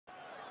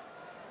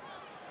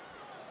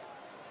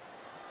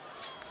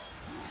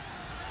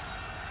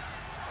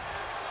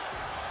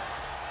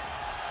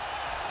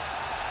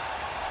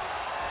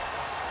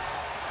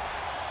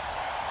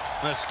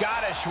The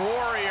Scottish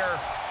Warrior,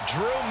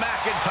 Drew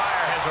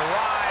McIntyre, has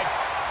arrived,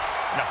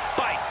 and a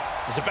fight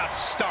is about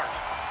to start.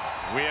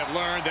 We have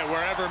learned that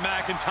wherever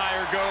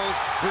McIntyre goes,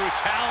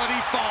 brutality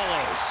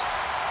follows.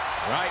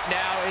 Right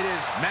now, it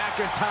is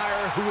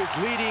McIntyre who is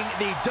leading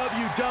the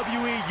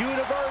WWE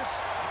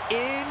Universe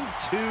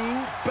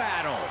into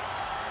battle.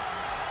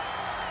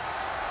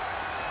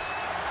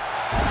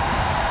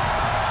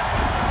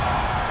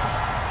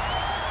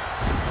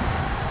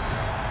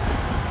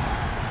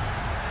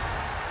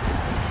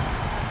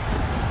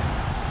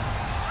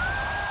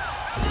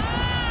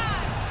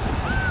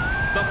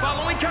 The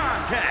following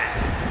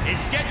contest is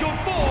scheduled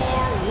for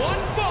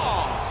one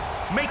fall.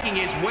 Making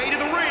his way to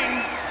the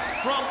ring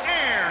from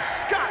Ayr,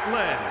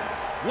 Scotland,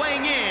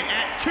 weighing in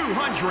at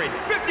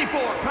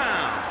 254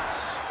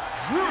 pounds,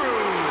 Drew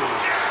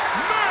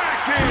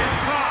McIntyre.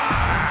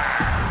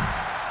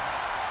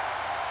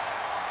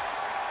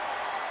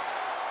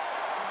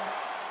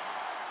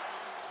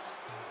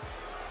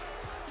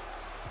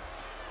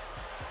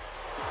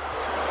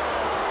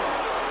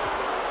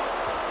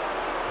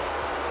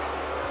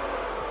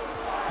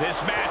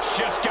 This match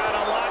just got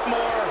a lot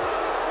more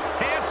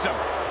handsome.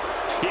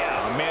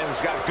 Yeah, a man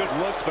who's got good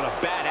looks but a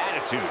bad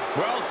attitude.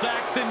 Well,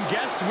 Saxton,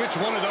 guess which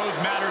one of those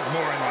matters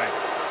more in life?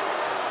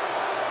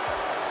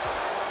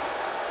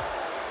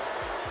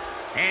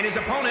 And his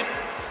opponent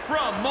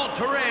from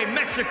Monterrey,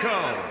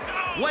 Mexico,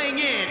 weighing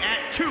in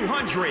at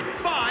 205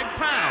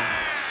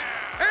 pounds,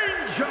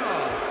 Angel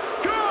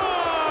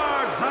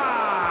Garza.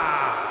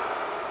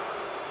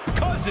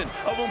 Cousin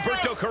of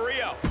Humberto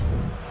Carrillo.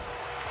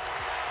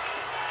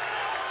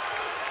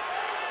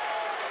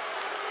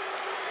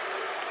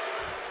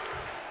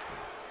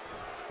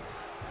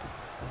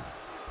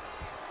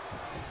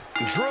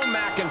 Drew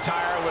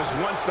McIntyre was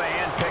once the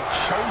handpicked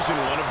chosen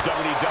one of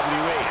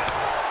WWE.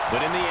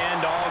 But in the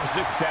end, all of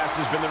success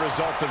has been the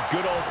result of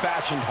good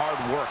old-fashioned hard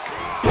work.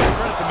 Yeah,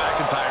 credit to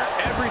McIntyre.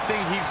 Everything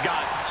he's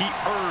got, he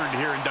earned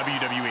here in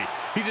WWE.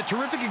 He's a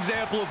terrific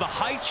example of the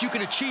heights you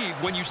can achieve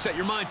when you set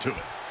your mind to it.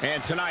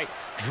 And tonight,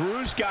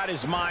 Drew's got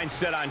his mind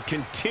set on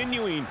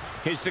continuing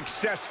his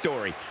success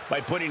story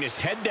by putting his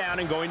head down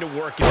and going to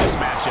work in this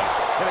matchup.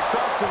 And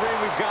across the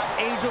ring, we've got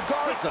Angel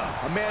Garza,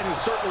 a man who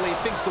certainly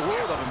thinks the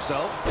world of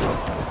himself.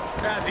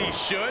 As he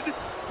should.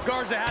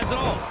 Garza has it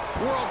all.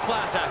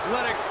 World-class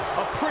athletics,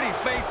 a pretty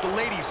face the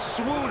ladies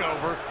swoon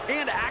over,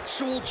 and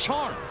actual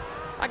charm.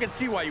 I can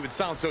see why you would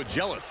sound so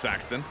jealous,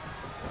 Saxton.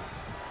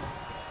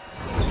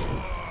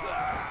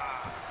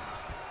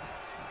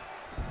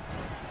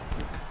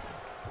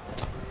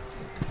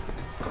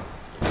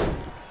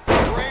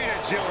 Great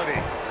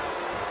agility.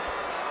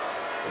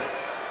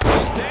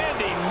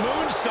 Standing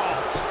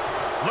moonsault.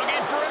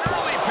 Looking for an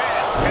early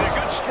pin. And a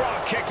good strong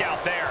kick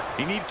out there.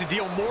 He needs to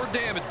deal more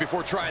damage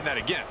before trying that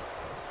again.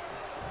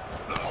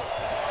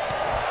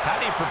 How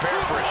do you prepare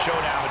for a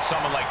showdown with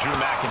someone like Drew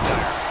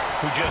McIntyre,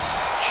 who just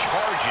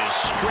charges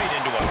straight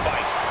into a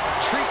fight?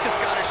 Treat the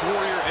Scottish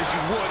Warrior as you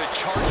would a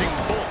charging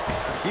bull.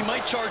 He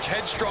might charge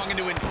headstrong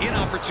into an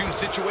inopportune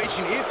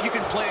situation if you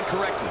can plan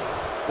correctly.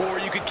 Or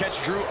you could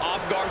catch Drew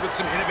off guard with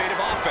some innovative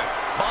offense.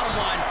 Bottom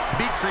line,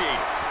 be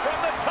creative.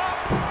 From the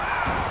top.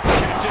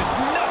 Catches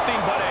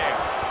nothing but air.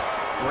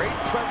 Great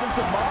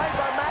presence of mind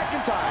by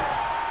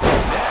McIntyre.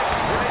 Neck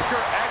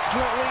breaker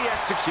excellently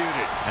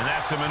executed. And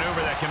that's a maneuver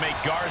that can make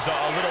Garza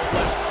a little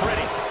less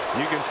pretty.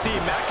 You can see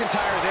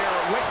McIntyre there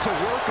went to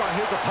work on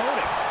his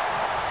opponent.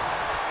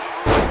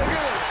 Look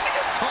at this. He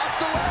just tossed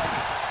the leg.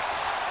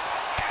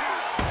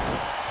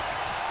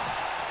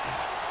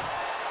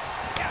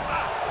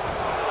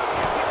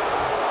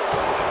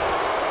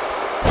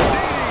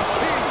 DDT.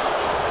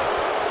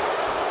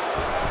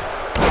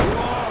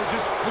 Whoa,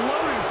 just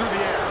floating through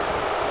the air.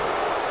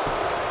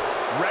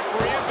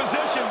 Referee in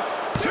position.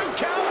 2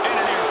 count and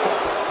an air fall.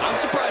 I'm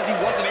surprised he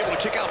wasn't able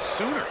to kick out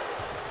sooner.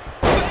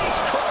 Face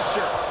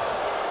crusher.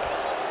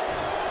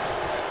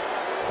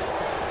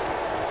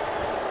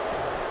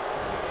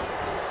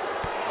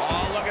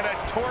 Oh, look at a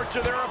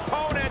torture their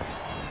opponent.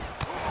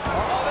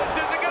 Oh, this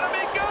isn't going to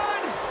be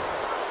good.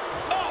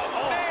 Oh,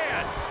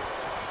 man.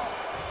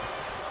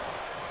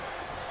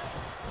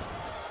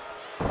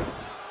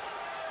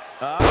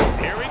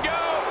 Here we go.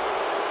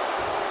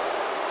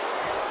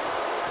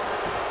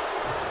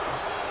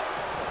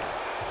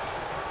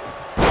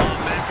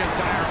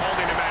 McIntyre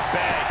holding him at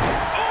bay.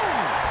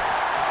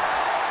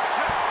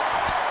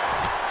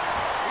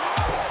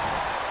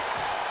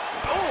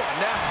 Oh, a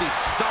nasty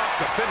stop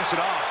to finish it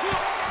off.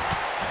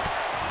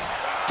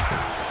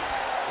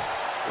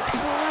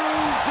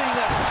 Bruising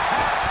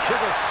attack to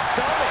the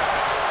stomach.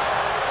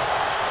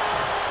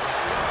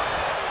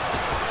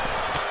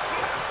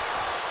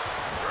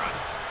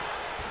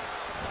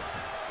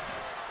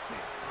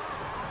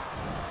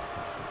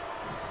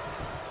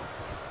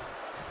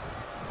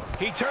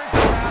 He turns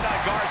around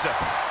on Garza.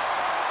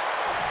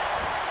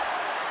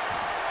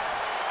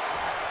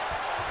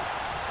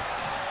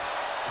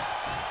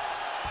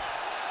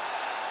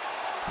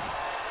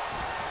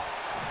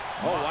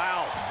 Oh,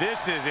 wow.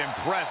 This is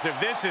impressive.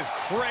 This is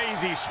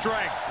crazy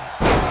strength.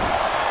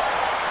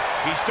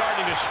 He's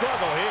starting to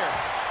struggle here.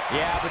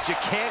 Yeah, but you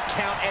can't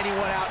count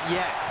anyone out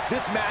yet.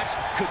 This match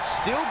could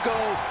still go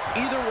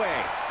either way.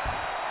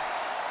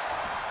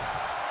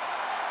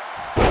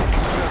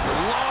 Just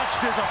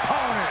launched his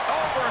opponent.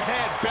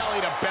 Overhead,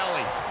 belly to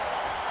belly.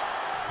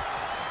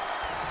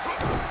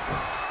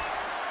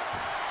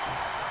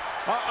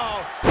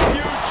 Uh-oh.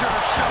 Future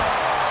shot.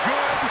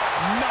 Good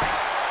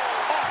night.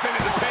 Off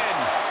into the pin.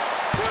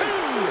 2.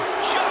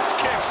 Just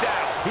kicks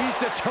out. He's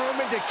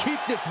determined to keep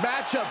this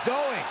matchup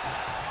going.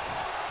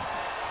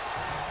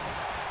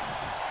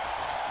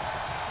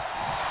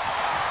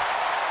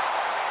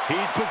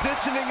 He's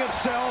positioning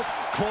himself,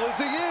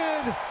 closing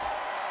in.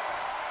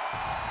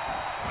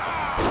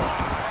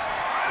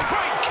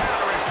 Great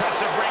counter,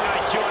 impressive ring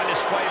IQ on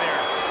display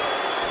there.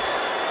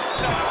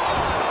 Oh,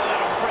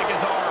 that'll break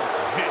his arm.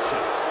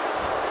 Vicious.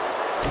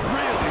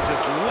 Really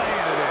just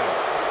laying it in.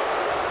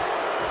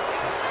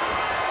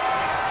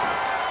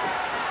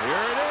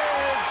 Here it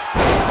is.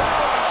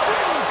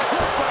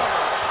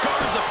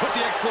 Garza put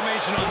the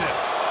exclamation on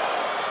this.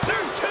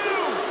 There's 2.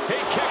 He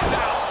kicks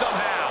out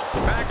somehow.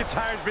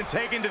 McIntyre's been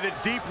taken to the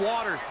deep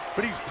waters,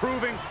 but he's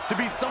proving to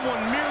be someone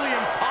merely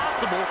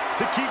impossible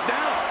to keep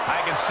down.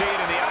 I can see it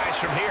in the eyes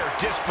from here.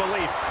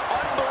 Disbelief.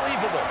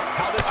 Unbelievable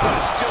how this one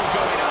is still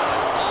going on.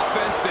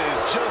 Offense that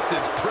is just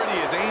as pretty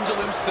as Angel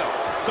himself.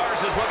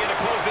 Garza's looking to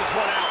close this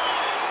one out.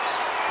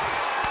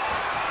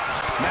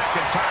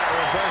 McIntyre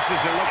reverses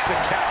and looks to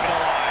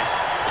capitalize.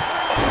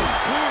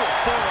 Brutal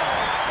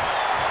forearm.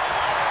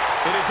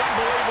 It is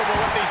unbelievable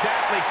what these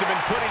athletes have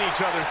been putting each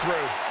other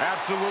through.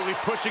 Absolutely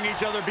pushing each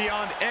other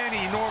beyond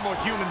any normal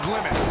human's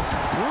limits.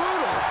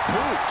 Brutal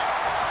boot.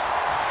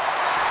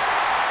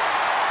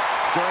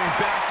 Stirring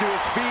back to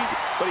his feet,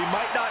 but he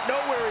might not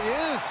know where he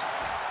is.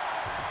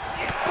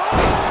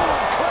 Boom!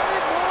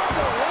 Claymore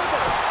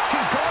delivered.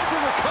 Can Garza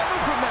recover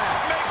from that?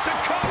 Makes a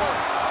cover.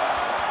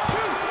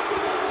 2.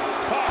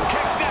 Oh,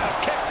 kicks out,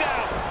 kicks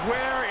out.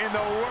 Where in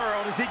the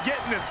world is he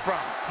getting this from?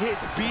 His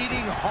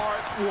beating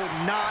heart will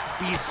not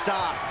be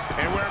stopped.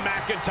 And where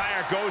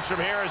McIntyre goes from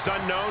here is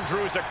unknown.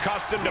 Drew is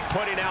accustomed to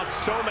putting out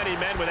so many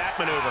men with that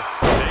maneuver.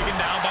 Taken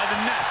down by the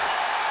neck.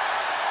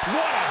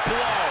 What a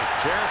blow.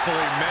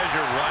 Carefully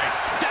measured right.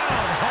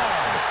 Down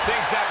hard.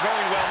 Things not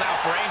going well now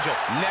for Angel.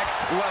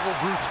 Next level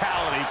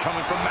brutality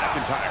coming from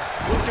McIntyre.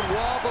 Looking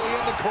wobbly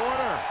in the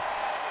corner.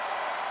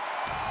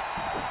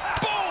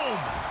 Boom!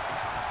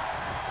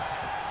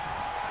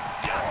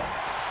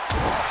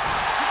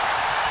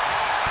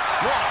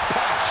 What a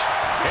punch.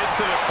 Hits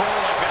to the core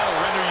like that'll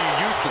render you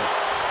useless.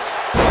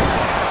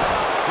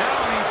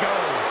 Down he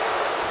goes.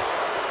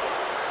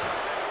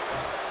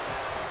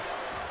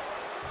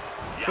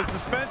 The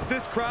suspense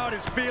this crowd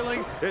is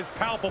feeling is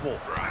palpable.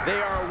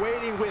 They are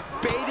waiting with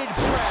bated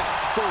breath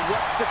for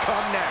what's to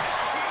come next.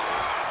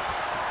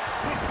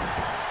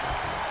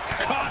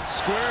 Caught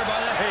square by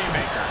the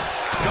haymaker.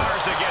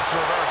 Garza gets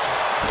reversed.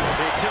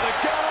 Kick to the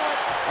gut.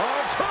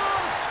 On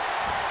top.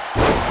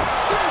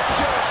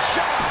 Future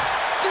shot.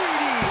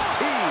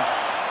 DDT.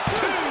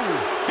 2.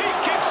 He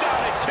kicks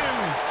out at 2.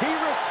 He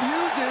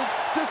refuses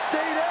to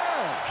stay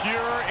down.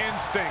 Pure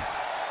instinct.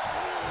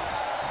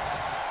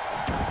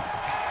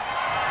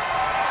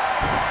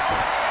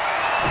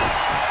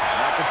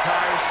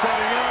 McIntyre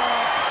setting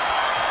up.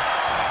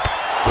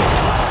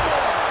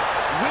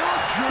 Will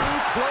Drew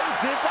close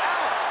this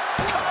out?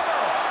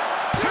 Cover.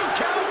 2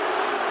 count.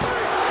 3.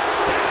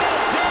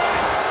 That'll do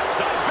it.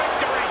 The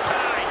victory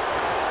time.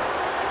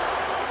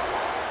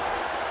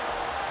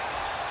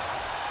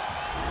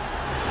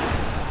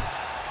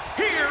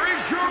 Here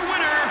is your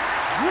winner,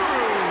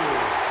 Drew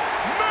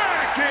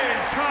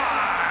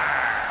McIntyre.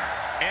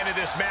 Ended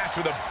this match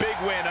with a big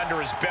win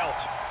under his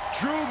belt.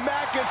 Drew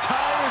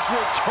McIntyre's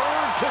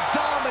return to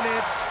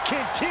dominance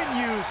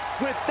continues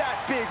with that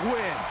big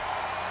win.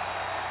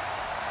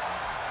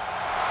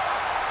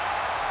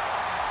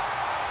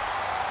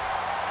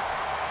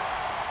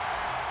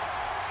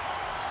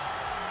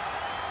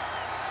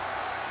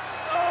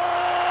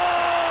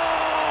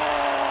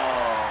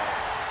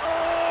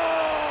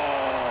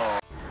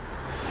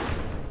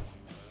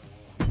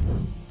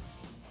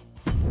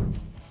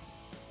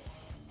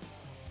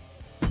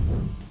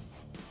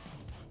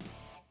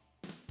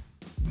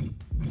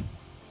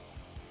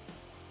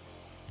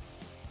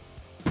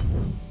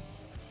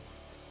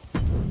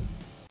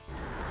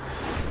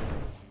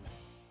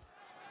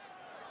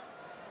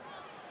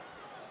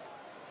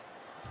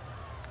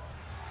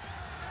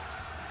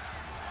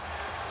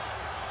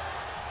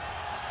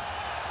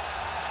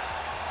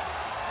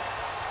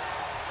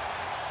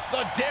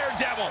 The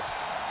Daredevil.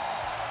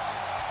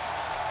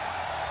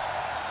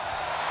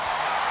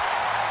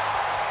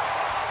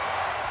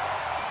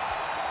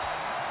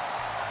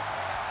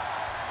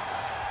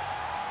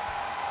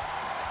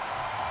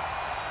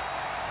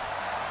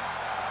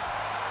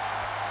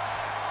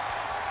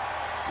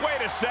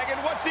 Wait a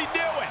second, what's he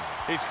doing?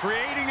 He's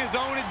creating his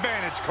own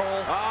advantage,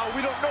 Cole.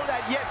 We don't know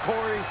that yet,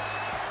 Corey.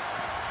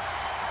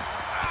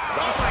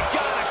 Oh my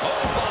God, a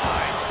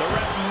clothesline. The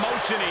ref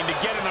motioning to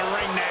get in the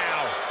ring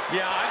now.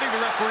 Yeah, I think the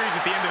referee's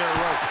at the end of their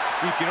rope.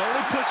 You can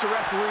only push a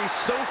referee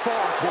so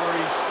far,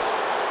 Corey.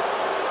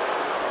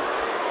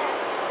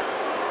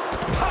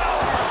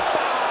 Power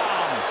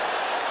bomb!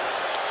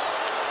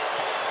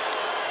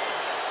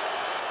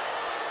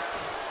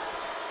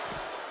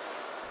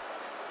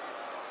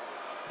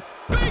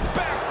 Big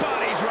back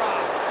body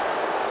drop!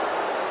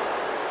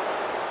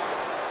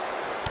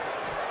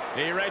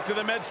 He right to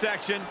the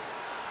midsection.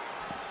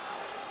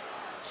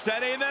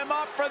 Setting them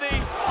up for the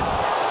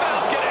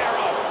Falcon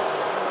Arrow.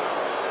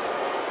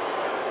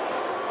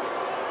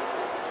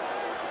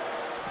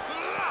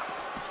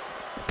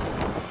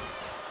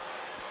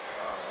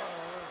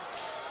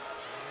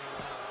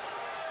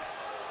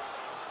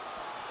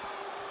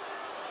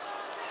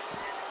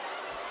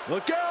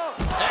 Look out!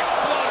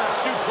 Exploder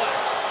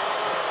suplex.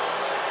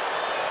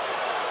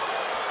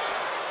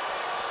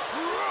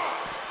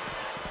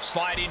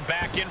 Sliding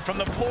back in from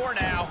the floor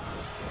now.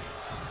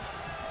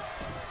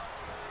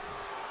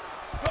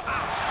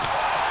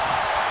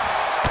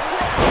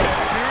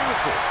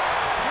 Beautiful.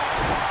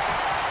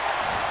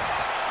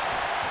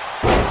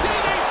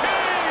 DDT!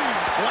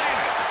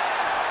 Landed.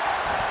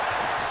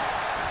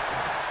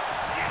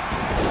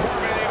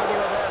 Corbin able to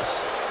reverse.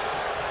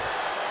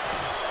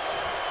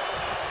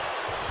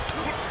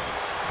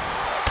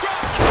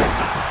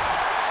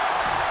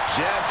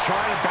 Jeb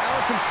trying to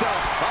balance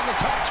himself on the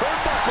top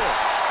turnbuckle.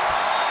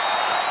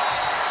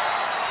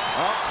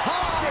 Up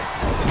high.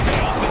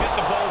 Fails to hit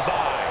the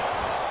bullseye.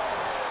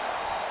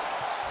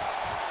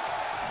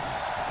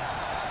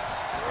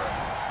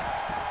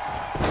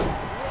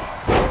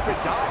 Corbin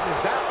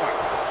dodges that one.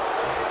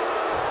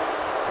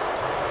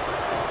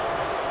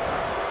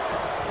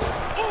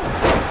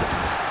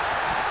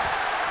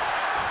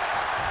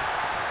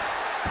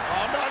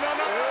 Oh, no, no,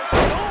 no.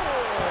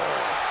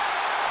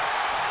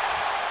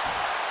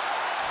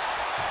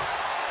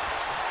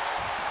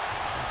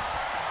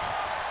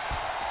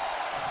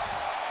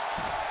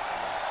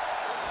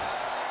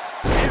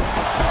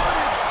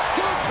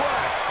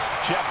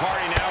 Jeff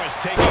Hardy now is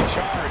taking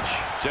charge.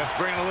 Just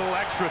bringing a little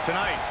extra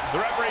tonight. The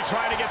referee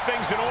trying to get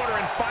things in order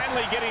and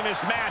finally getting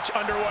this match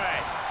underway.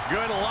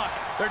 Good luck.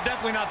 They're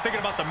definitely not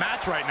thinking about the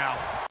match right now.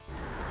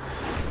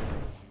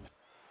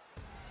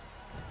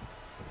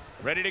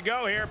 Ready to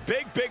go here.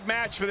 Big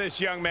match for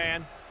this young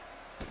man.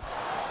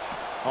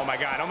 Oh my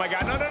God, oh my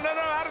God. No, no, no,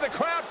 no, out of the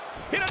crowd.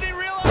 He doesn't even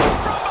realize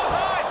from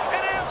behind.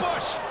 An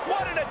ambush.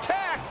 What an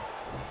attack.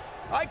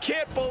 I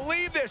can't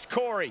believe this,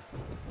 Corey.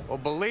 Well,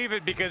 believe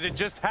it because it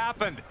just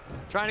happened.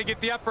 Trying to get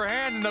the upper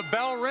hand and the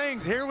bell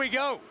rings. Here we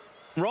go.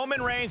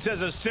 Roman Reigns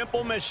has a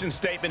simple mission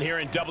statement here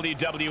in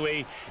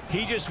WWE.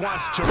 He just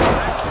wants to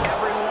wreck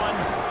everyone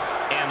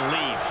and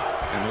leave.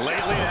 And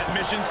lately, that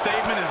mission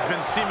statement has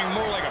been seeming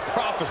more like a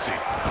prophecy.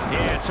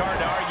 Yeah, it's hard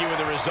to argue with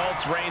the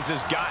results Reigns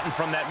has gotten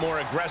from that more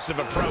aggressive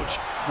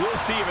approach. We'll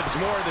see if it's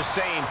more of the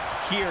same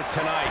here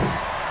tonight.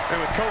 And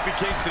with Kofi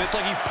Kingston, it's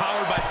like he's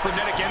powered by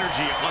frenetic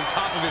energy on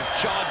top of his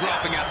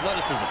jaw-dropping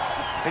athleticism.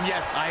 And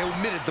yes, I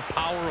omitted the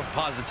power of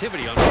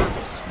positivity on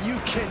purpose. You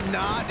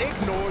cannot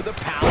ignore the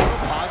power of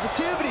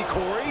positivity,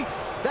 Corey.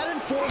 That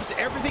informs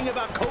everything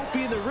about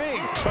Kofi in the ring,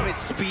 from his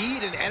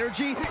speed and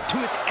energy to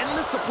his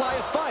endless supply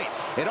of fight.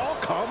 It all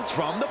comes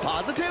from the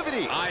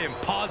positivity. I am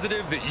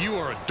positive that you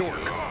are a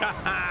dork.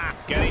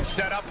 Getting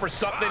set up for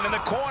something in the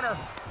corner.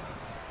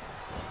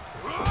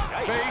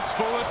 Face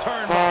full of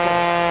turnbuckle.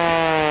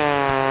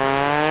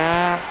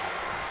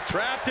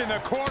 Trapped in the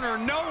corner,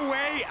 no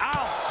way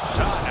out.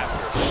 Shot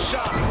after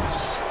shot,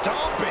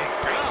 stomping.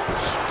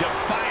 Ouch.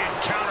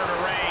 Defiant counter to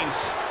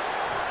Reigns.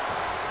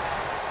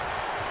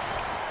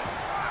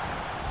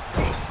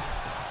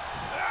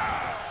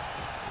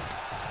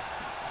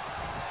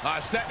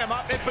 Setting him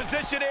up in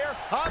position here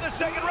on the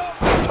second rope.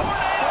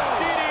 Tornado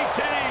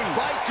DDT.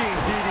 Viking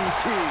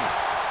DDT.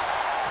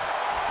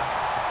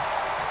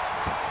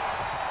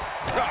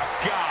 Oh,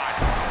 God.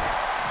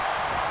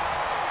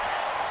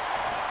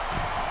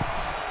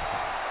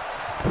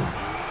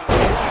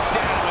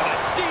 Down with a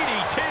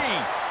DDT.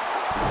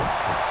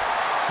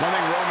 One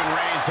thing Roman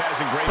Reigns has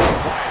in great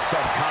supply is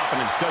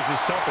self-confidence. Does his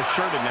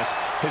self-assuredness,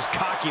 his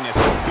cockiness,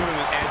 give him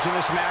an edge in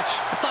this match?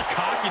 It's not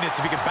cockiness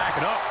if he can back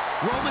it up.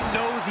 Roman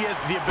knows he has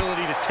the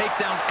ability to take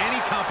down any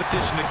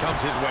competition that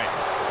comes his way.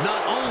 Not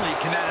only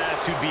can that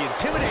attitude be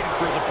intimidating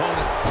for his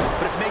opponent,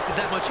 but it makes it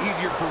that much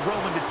easier for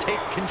Roman to take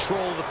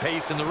control of the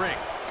pace in the ring.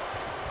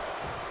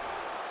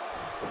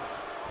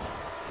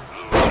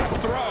 What a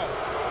throw.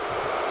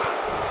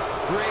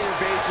 Great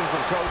invasion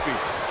from Kofi.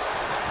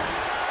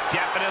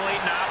 Definitely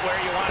not where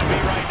you want to be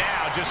right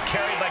now. Just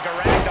carried like a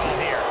ragdoll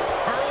here.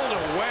 Hurled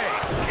away.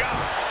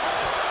 God.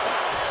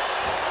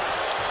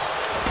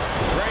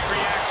 Great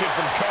reaction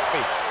from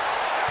Kofi.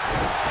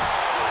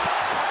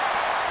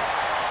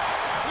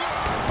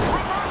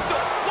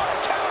 Reversal. What a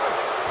counter.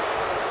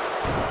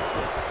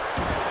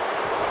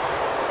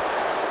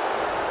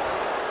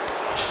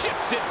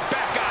 Shifts it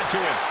back onto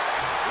him.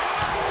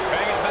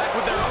 Bang it back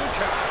with their own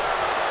counter.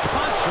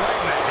 Punch right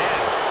in the head.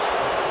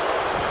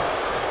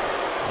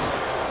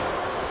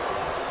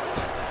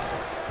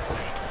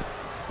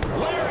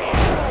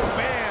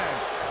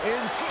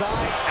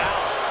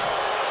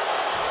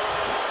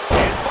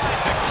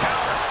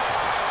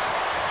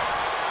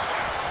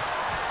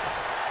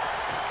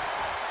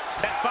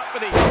 Set up for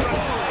the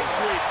leg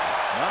sweep.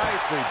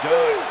 Nicely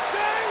done.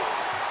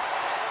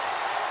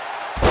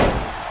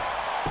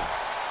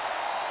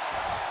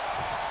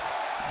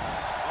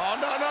 Oh,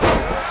 no, no.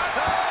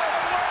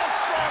 World's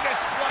strongest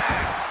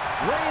splash.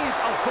 Reigns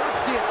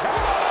averts the attack.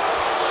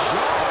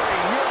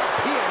 Jarring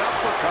European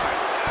uppercut.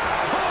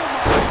 Oh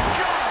my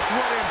gosh,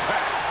 what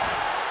impact.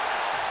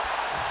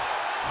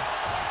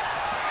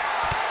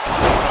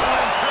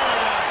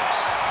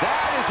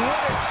 That is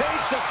what it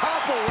takes to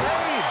topple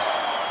Reigns.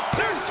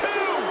 There's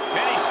two.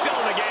 And he's still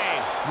in the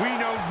game. We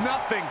know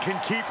nothing can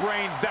keep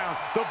Reigns down.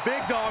 The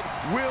big dog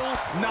will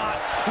not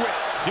quit.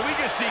 Did we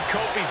just see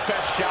Kofi's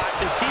best shot?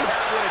 Does he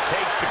have what it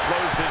takes to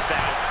close this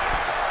out?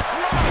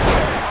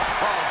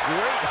 Oh,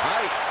 great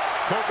height.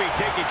 Kofi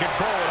taking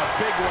control in a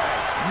big way.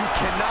 You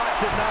cannot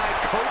deny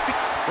Kofi.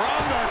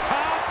 From the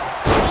top.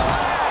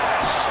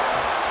 Splash!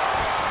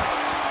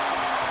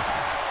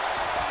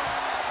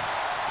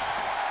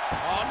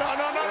 Oh, no,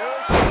 no, no, no.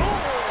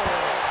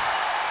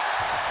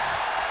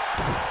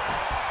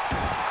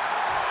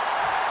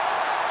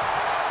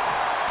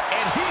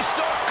 And he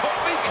saw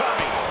Kofi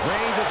coming.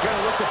 Reigns is going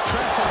to look to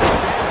press on the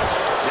advantage.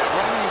 Yeah,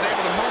 Roman was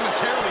able to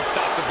momentarily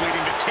stop the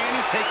bleeding, but can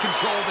he take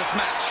control of this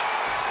match?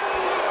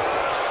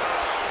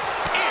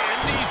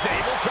 And he's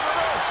able to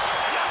reverse.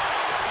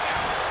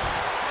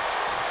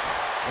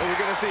 What are you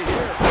going to see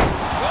here?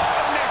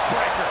 Oh, neck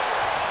breaker.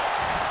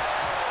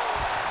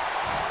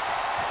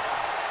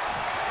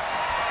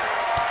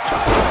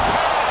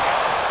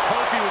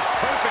 Kofi was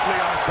perfectly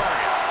on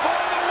target.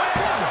 For the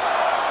win.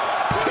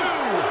 Two.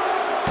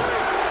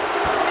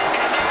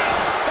 And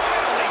they'll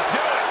finally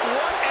do it.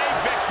 What a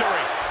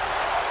victory.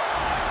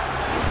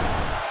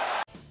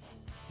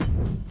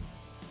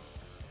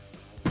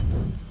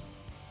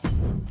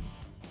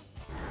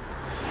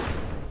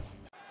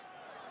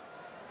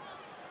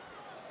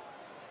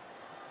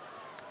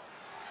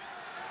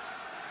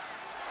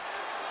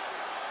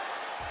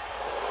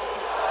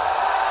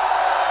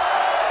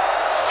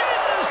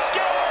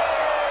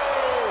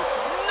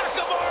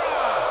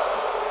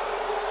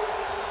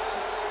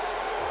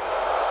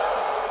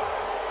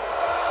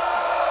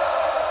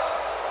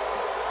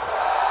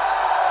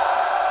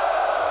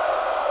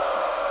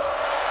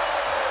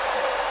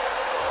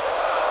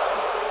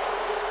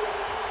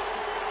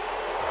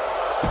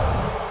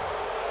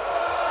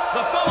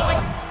 The following...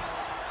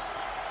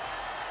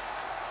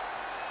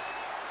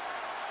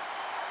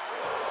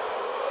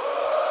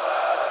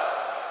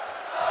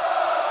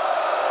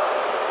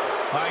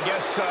 I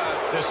guess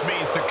this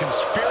means the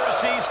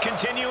conspiracy's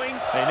continuing.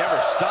 They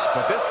never stop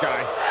with this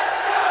guy.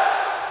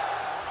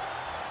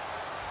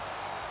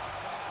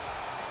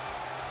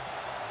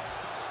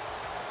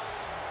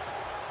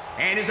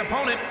 And his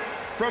opponent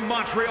from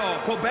Montreal,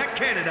 Quebec,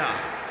 Canada,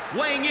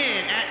 weighing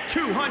in at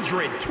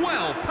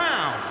 212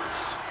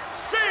 pounds,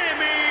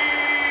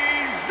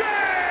 Sami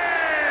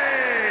Zayn!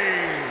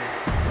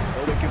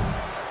 Oh, they can...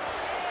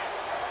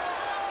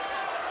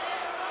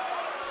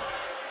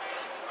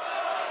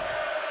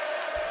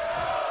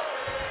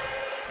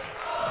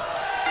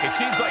 It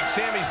seems like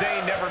Sami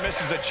Zayn never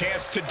misses a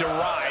chance to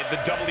deride the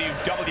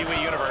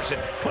WWE Universe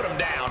and put him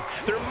down.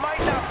 There might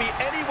not be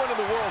anyone in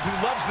the world who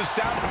loves the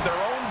sound of their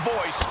own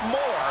voice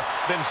more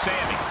than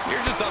Sami.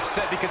 You're just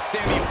upset because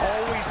Sami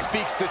always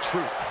speaks the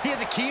truth. He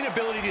has a keen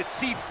ability to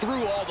see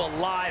through all the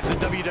lies the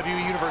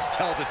WWE Universe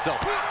tells itself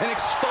and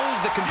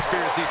expose the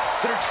conspiracies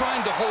that are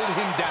trying to hold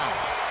him down.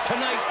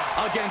 Tonight,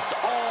 against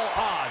all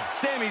odds,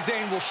 Sami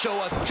Zayn will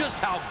show us just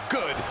how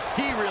good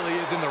he really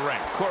is in the ring.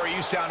 Corey,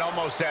 you sound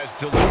almost as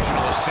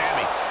delusional as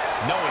Sami.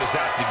 No one is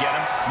out to get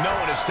him. No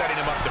one is setting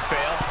him up to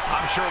fail.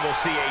 I'm sure we'll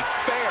see a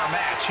fair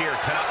match here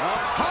tonight.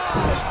 Oh,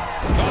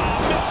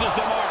 misses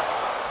the mark.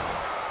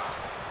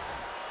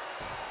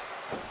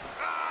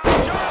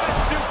 German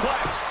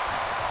suplex.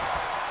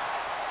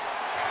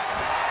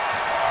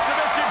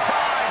 Submission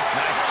time.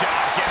 Nice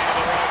job getting to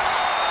the ropes.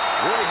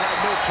 Really had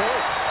no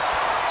choice.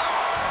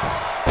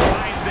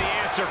 Finds the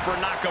answer for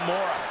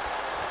Nakamura.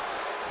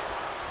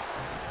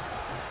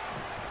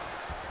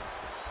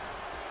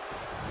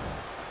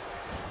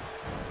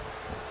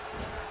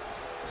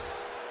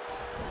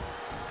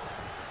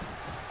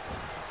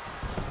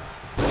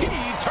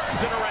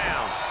 Turns it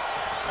around.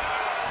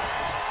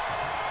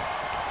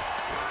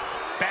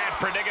 Bad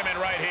predicament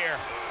right here.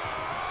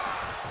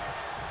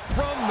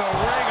 From the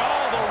ring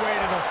all the way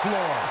to the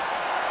floor.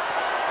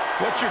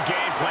 What's your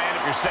game plan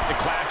if you're set to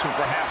clash with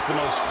perhaps the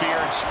most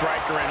feared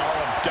striker in all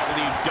of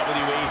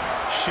WWE,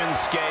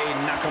 Shinsuke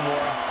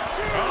Nakamura?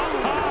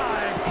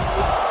 High.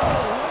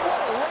 Whoa, what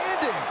a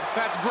landing.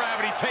 That's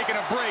gravity taking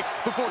a break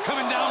before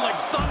coming down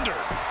like thunder.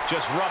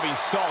 Just rubbing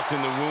salt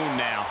in the wound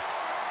now.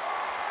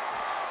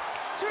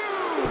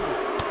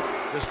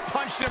 Just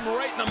punched him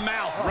right in the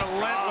mouth.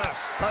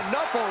 Relentless.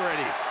 Enough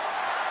already.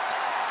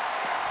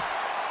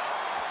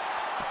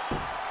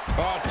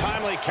 Oh,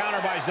 timely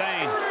counter by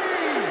Zayn.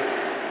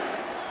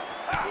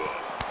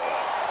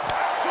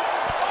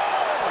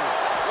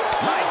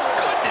 My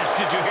goodness,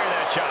 did you hear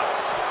that chop?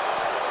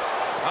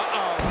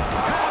 Uh-oh.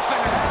 Half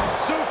and half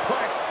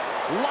suplex.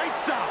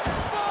 Lights out.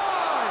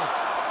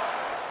 5.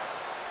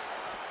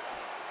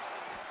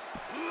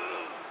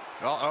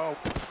 Uh-oh.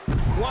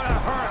 What a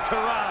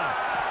hurricane.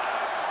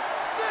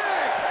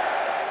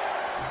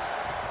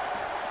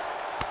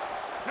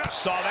 6.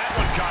 Saw that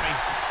one coming.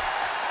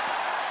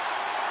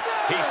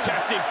 7. He's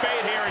testing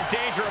fate here, in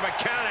danger of a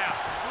countout.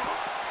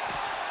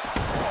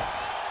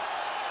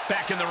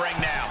 Back in the ring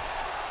now.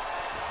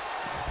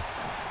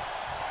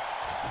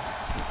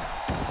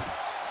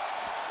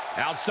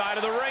 Outside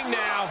of the ring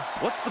now.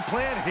 What's the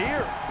plan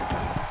here?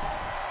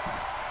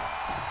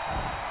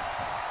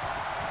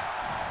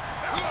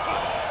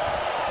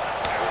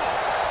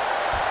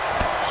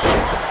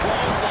 Short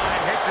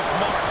clothesline hits its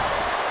mark.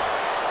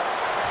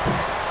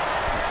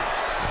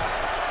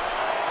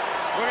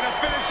 We're going to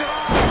finish it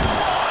off.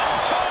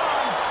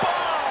 Tom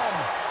bomb!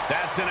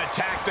 That's an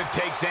attack that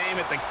takes aim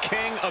at the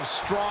King of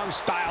Strong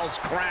Style's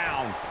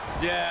crown.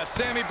 Yeah,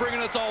 Sammy bringing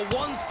us all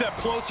one step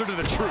closer to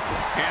the truth.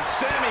 And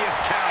Sammy is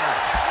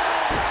countered.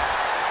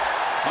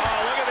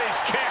 Oh, look at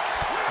these kicks.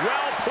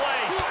 Well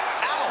placed.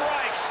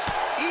 Strikes.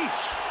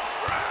 Eesh.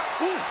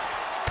 Oof.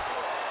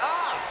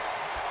 Ah.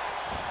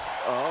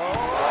 Oh.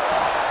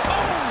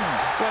 Boom!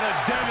 What a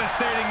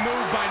devastating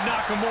move by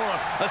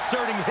Nakamura,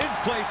 asserting his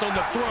place on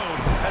the throne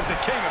as the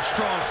King of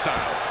Strong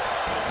Style.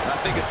 I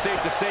think it's safe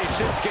to say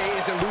Shinsuke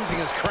isn't losing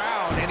his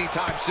crown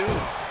anytime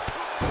soon.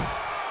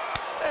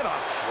 And a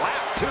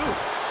slap, too.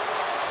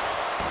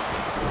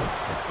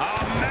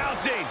 Oh,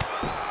 mounting.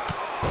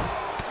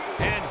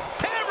 And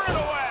hammer it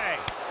away.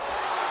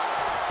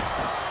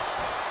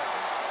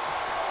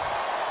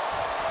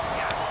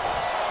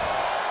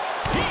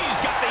 He's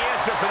got the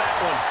answer for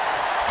that one.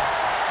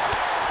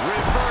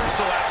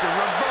 Reversal after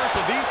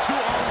reversal. These two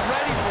are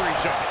ready for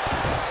each other.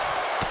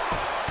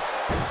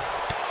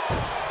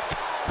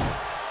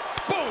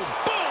 Boom,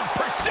 boom,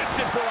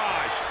 persistent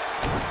barrage.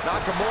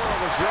 Nakamura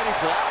was ready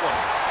for that one.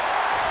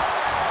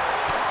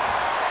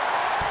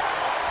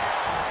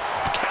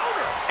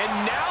 Counter, and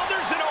now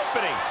there's an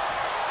opening.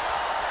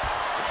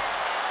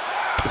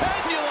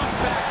 Pendulum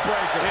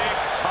backbreaker.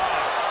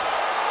 Tick-tock.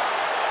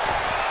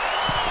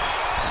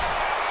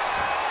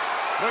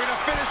 We're going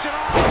to finish it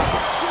off.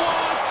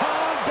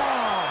 Swanton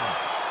bomb.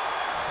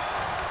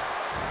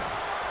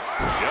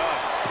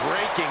 Just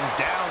breaking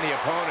down the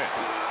opponent.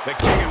 The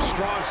King of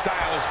Strong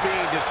Style is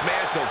being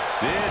dismantled.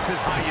 This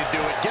is how you do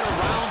it. Get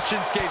around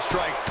Shinsuke's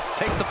strikes.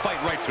 Take the fight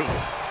right to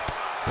him.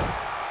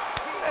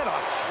 And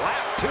a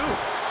slap, too.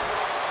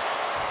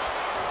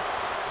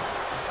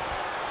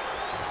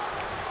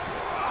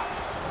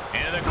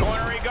 Into the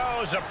corner he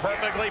goes. A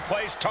perfectly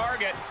placed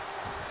target.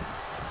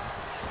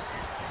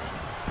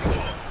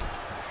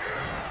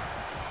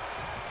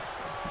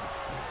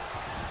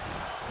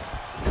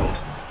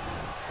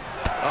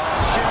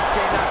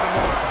 Shinsuke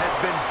Nakamura has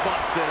been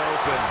busted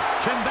open.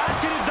 Can that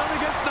get it done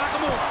against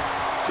Nakamura?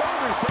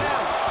 Shoulders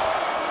down.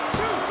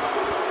 2.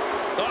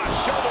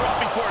 Shoulder up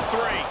before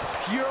 3.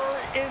 Pure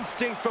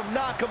instinct from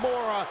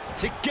Nakamura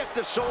to get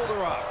the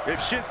shoulder up.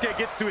 If Shinsuke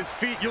gets to his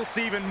feet, you'll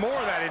see even more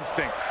of that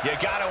instinct. You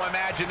got to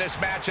imagine this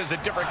match has a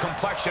different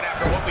complexion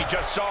after what we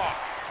just saw.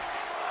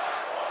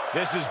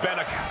 This has been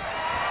a...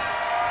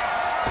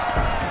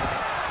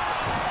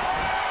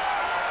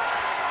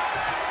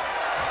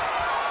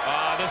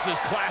 This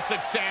is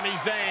classic Sami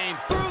Zayn.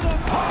 Through the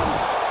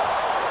post.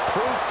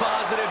 Proof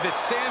positive that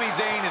Sami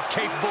Zayn is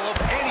capable of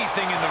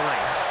anything in the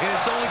ring. And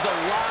it's only the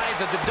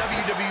lies of the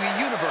WWE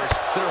Universe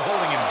that are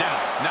holding him down.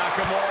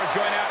 Nakamura is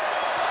going out.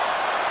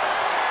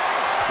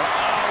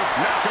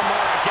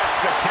 Nakamura gets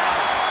the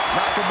count.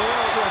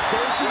 Nakamura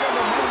reversing the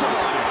momentum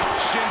on him.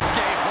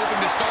 Shinsuke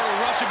hoping to start a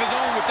rush of his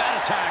own with that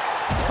attack.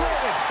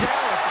 Planted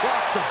down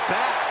across the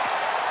back.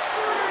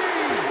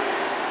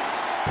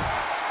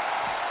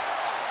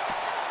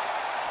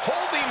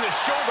 Holding the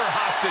shoulder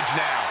hostage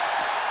now.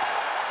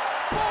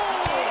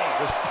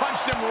 Just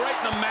punched him right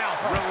in the mouth.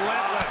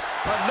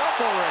 Relentless. Enough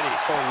already.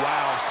 Oh,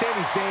 wow.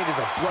 Sami Zayn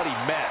is a bloody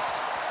mess.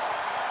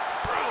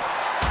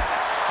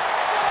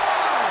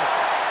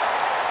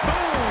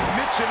 Boom!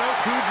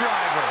 Michinoku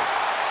driver.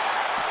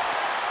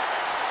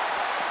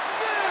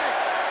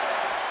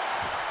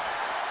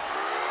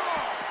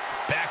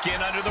 6. Back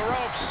in under the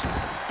ropes.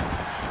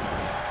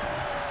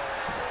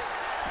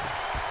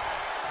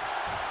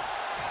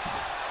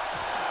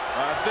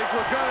 I think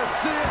we're going to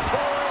see it,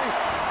 Corey.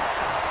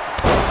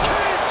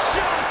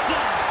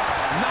 Kinshasa!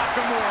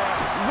 Nakamura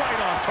right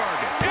on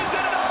target. Is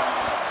it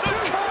enough? The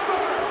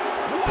cover!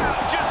 Wow,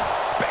 just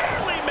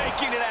barely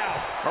making it out.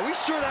 Are we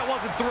sure that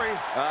wasn't 3?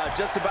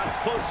 Just about as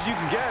close as you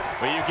can get.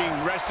 But you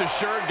can rest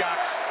assured, Doc.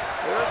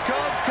 Here it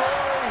comes,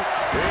 Corey.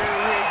 Here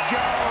we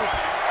go.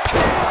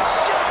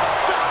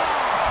 Kinshasa!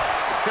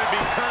 Could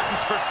be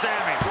curtains for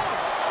Sammy.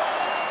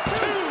 1,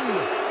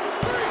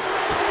 2, 3.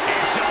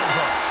 It's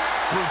over.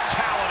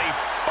 Brutality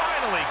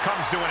finally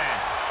comes to an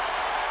end.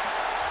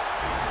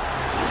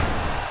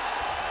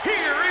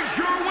 Here is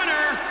your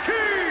winner,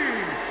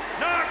 King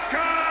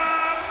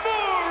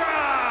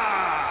Nakamura!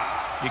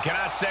 You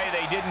cannot say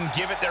they didn't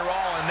give it their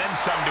all and then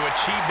some to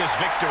achieve this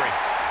victory.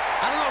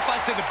 I don't know if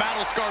I'd say the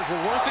battle scars were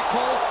worth it,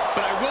 Cole,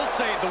 but I will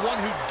say the one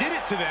who did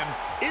it to them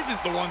isn't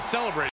the one celebrating.